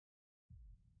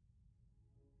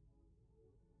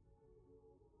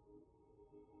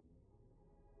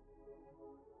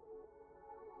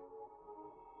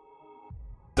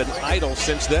been idle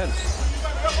since then.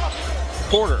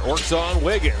 Porter works on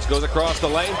Wiggins, goes across the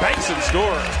lane, banks and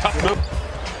scores. Tough move.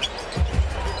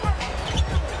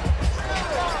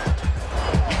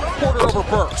 Porter over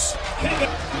Burks.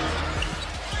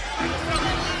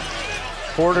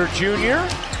 Porter Jr.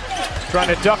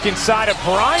 trying to duck inside of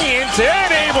Bryant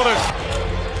and able to.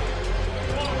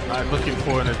 I'm looking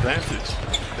for an advantage.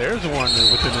 There's one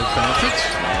with an advantage.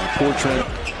 Portrait.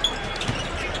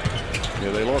 Yeah,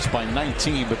 they lost by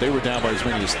 19, but they were down by as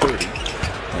many as 30.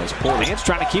 As Porter. Lance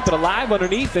trying to keep it alive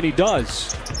underneath, and he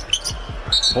does.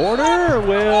 Porter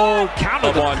will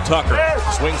counter on Tucker.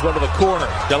 Swings one to the corner.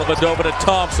 Dellavedova to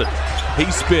Thompson.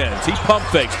 He spins. He pump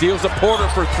fakes. Deals to Porter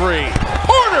for three.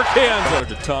 Porter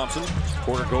cans it to Thompson.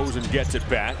 Porter goes and gets it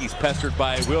back. He's pestered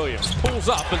by Williams. Pulls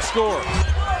up and scores.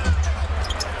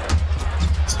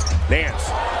 Nance.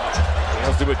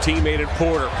 Nails to a teammate in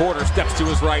Porter. Porter steps to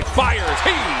his right. Fires.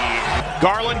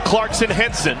 Garland, Clarkson,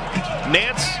 Henson,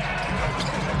 Nance,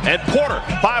 and Porter.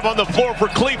 5 on the floor for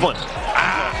Cleveland.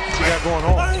 What you got going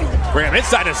on? Graham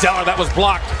inside to Zeller. That was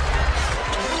blocked.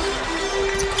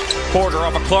 Porter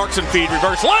off a Clarkson feed.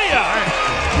 Reverse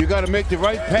layup. You got to make the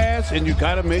right pass, and you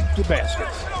got to make the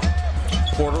baskets.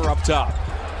 Porter up top.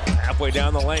 Halfway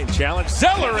down the lane. Challenge.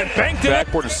 Zeller and banked it.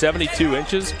 Backboard is 72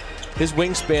 inches. His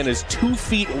wingspan is 2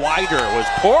 feet wider. It was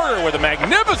Porter with a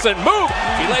magnificent move.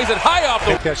 He lays it high off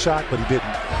the... Take that shot, but he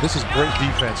didn't. This is great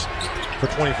defense for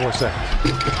 24 seconds.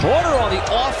 Porter on the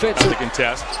offensive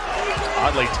contest.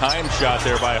 Oddly timed shot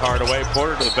there by Hardaway.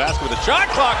 Porter to the basket with a shot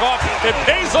clock off. It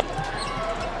pays off.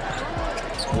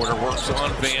 Porter works on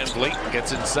Van Vliet.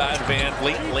 Gets inside Van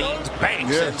Vliet. Leans,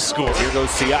 bangs, and scores. Here goes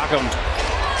Siakam.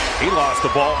 He lost the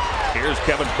ball. Here's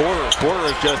Kevin Porter.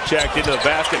 Porter has just checked into the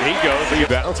basket. He goes. The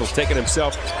bounce is taking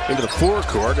himself into the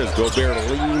forecourt as Gobert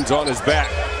leans on his back.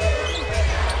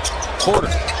 Porter.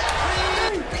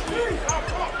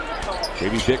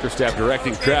 Maybe Bickerstaff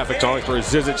directing traffic, calling for a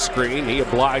Zizic screen. He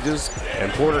obliges,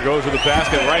 and Porter goes to the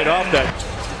basket right off that.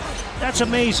 That's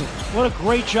amazing. What a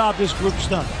great job this group's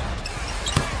done.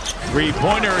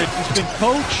 Three-pointer. He's been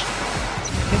coached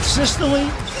consistently,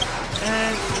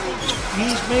 and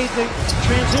he's made the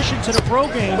transition to the pro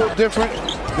game. A little different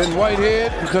than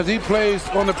Whitehead because he plays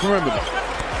on the perimeter.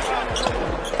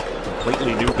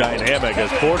 Completely new dynamic as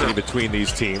Porter between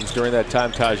these teams. During that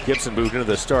time, Taj Gibson moved into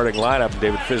the starting lineup, and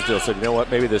David Fizdale said, you know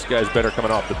what, maybe this guy's better coming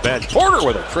off the bench. Porter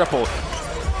with a triple.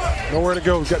 Nowhere to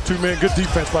go. He's got 2 men. Good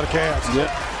defense by the Cavs.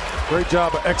 Yeah. Great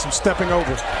job of Exum stepping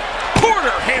over. Porter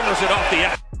hammers it off the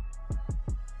edge.